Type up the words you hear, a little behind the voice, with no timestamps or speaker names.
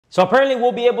So apparently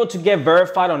we'll be able to get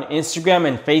verified on Instagram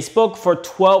and Facebook for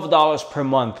 $12 per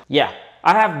month. Yeah,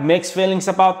 I have mixed feelings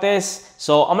about this.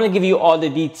 So I'm gonna give you all the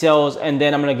details and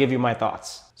then I'm gonna give you my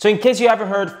thoughts. So in case you haven't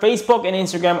heard, Facebook and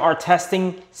Instagram are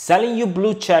testing selling you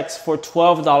blue checks for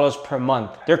 $12 per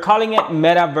month. They're calling it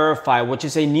Meta Verify, which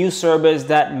is a new service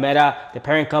that Meta, the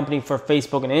parent company for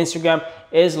Facebook and Instagram,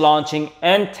 is launching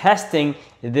and testing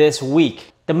this week.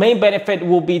 The main benefit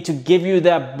will be to give you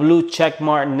that blue check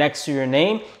mark next to your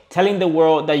name, telling the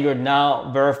world that you're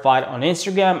now verified on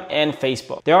Instagram and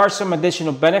Facebook. There are some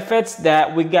additional benefits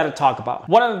that we gotta talk about.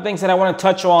 One of the things that I wanna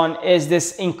touch on is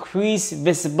this increased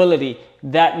visibility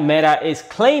that Meta is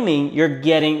claiming you're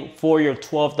getting for your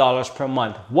 $12 per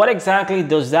month. What exactly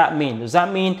does that mean? Does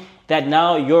that mean that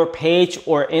now your page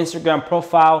or Instagram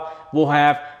profile will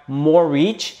have more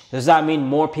reach? Does that mean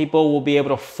more people will be able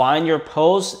to find your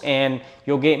posts and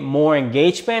you'll get more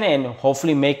engagement and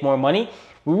hopefully make more money?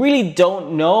 We really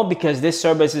don't know because this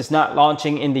service is not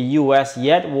launching in the US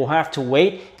yet. We'll have to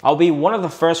wait. I'll be one of the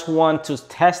first ones to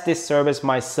test this service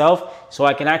myself so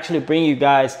I can actually bring you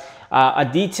guys a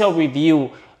detailed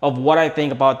review of what I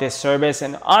think about this service.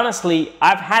 And honestly,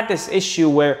 I've had this issue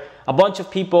where a bunch of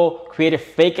people created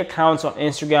fake accounts on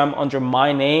Instagram under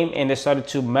my name and they started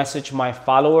to message my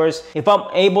followers. If I'm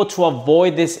able to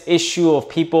avoid this issue of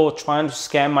people trying to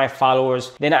scam my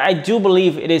followers, then I do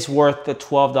believe it is worth the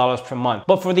 $12 per month.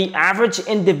 But for the average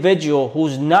individual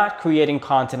who's not creating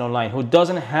content online, who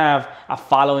doesn't have a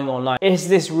following online, is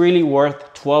this really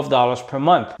worth $12 per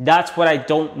month? That's what I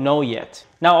don't know yet.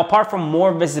 Now, apart from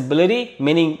more visibility,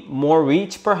 meaning more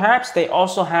reach perhaps, they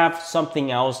also have something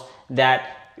else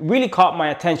that really caught my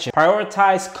attention.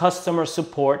 Prioritize customer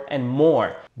support and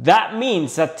more. That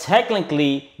means that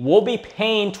technically we'll be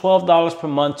paying $12 per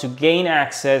month to gain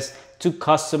access to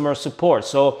customer support.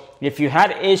 So if you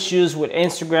had issues with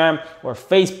Instagram or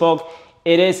Facebook,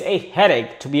 it is a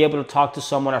headache to be able to talk to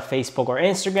someone on Facebook or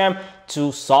Instagram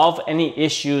to solve any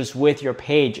issues with your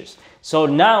pages. So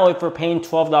now if we're paying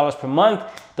 $12 per month,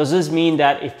 does this mean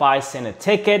that if I send a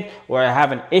ticket or I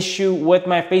have an issue with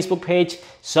my Facebook page,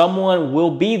 someone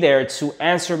will be there to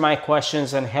answer my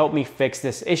questions and help me fix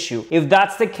this issue? If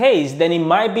that's the case, then it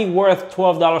might be worth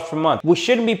 $12 per month. We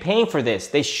shouldn't be paying for this.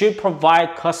 They should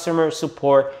provide customer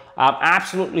support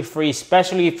absolutely free,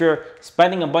 especially if you're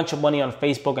spending a bunch of money on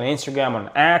Facebook and Instagram on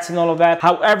ads and all of that.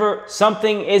 However,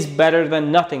 something is better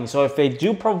than nothing. So if they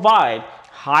do provide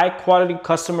high quality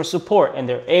customer support and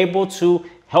they're able to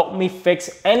help me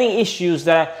fix any issues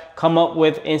that come up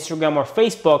with Instagram or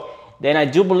Facebook, then I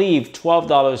do believe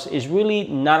 $12 is really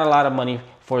not a lot of money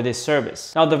for this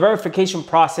service. Now, the verification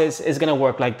process is gonna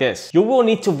work like this. You will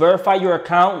need to verify your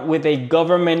account with a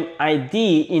government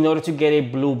ID in order to get a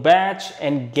blue badge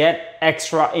and get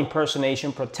extra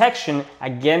impersonation protection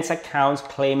against accounts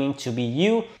claiming to be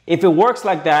you. If it works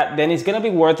like that, then it's gonna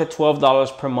be worth the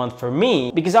 $12 per month for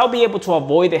me because I'll be able to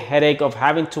avoid the headache of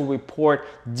having to report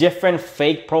different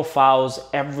fake profiles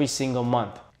every single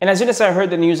month. And as soon as I heard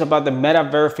the news about the Meta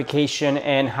verification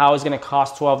and how it's gonna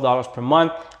cost $12 per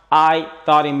month, I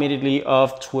thought immediately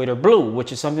of Twitter Blue,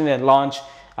 which is something that launched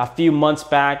a few months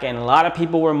back and a lot of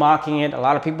people were mocking it. A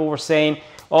lot of people were saying,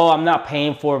 oh, I'm not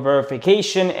paying for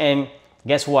verification. And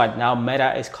guess what? Now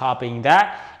Meta is copying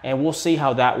that and we'll see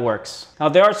how that works. Now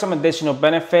there are some additional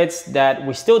benefits that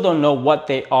we still don't know what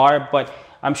they are, but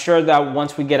I'm sure that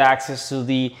once we get access to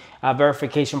the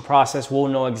verification process, we'll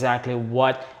know exactly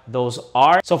what those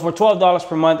are. So for $12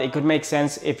 per month, it could make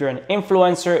sense if you're an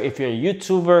influencer, if you're a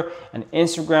YouTuber, an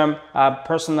Instagram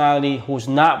personality who's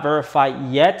not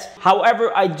verified yet.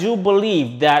 However, I do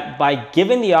believe that by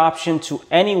giving the option to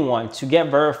anyone to get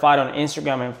verified on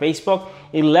Instagram and Facebook,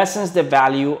 it lessens the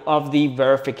value of the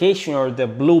verification or the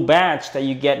blue badge that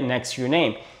you get next to your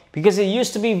name. Because it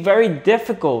used to be very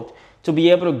difficult to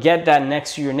be able to get that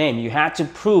next to your name. You had to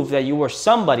prove that you were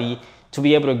somebody to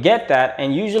be able to get that,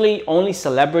 and usually only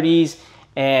celebrities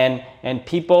and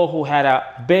people who had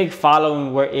a big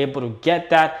following were able to get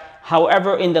that.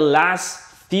 However, in the last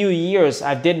few years,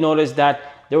 I did notice that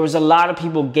there was a lot of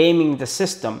people gaming the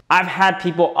system. I've had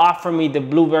people offer me the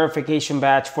blue verification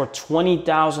badge for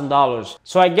 $20,000.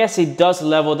 So I guess it does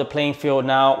level the playing field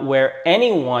now where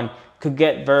anyone could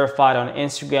get verified on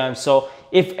Instagram. So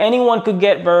if anyone could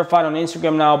get verified on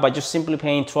Instagram now by just simply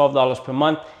paying $12 per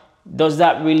month, does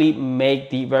that really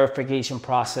make the verification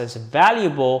process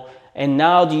valuable? And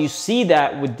now do you see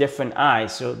that with different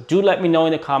eyes? So do let me know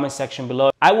in the comment section below.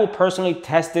 I will personally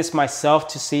test this myself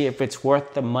to see if it's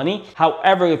worth the money.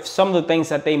 However, if some of the things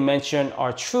that they mentioned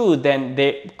are true, then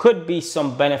there could be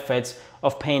some benefits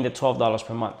of paying the $12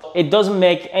 per month. It doesn't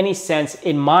make any sense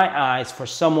in my eyes for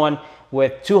someone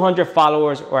with 200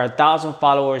 followers or 1,000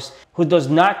 followers who does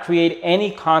not create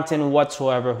any content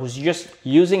whatsoever, who's just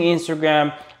using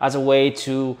Instagram as a way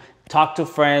to talk to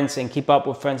friends and keep up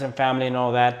with friends and family and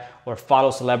all that, or follow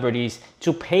celebrities,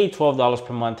 to pay $12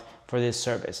 per month for this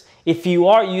service. If you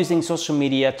are using social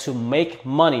media to make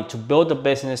money, to build a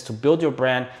business, to build your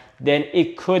brand, then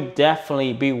it could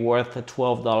definitely be worth the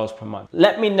 $12 per month.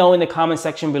 Let me know in the comment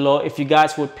section below if you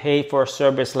guys would pay for a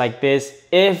service like this,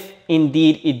 if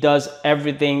indeed it does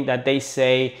everything that they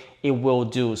say it will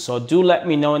do. So do let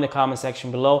me know in the comment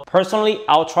section below. Personally,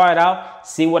 I'll try it out,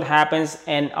 see what happens,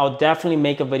 and I'll definitely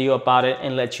make a video about it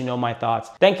and let you know my thoughts.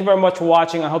 Thank you very much for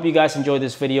watching. I hope you guys enjoyed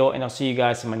this video, and I'll see you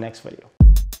guys in my next video.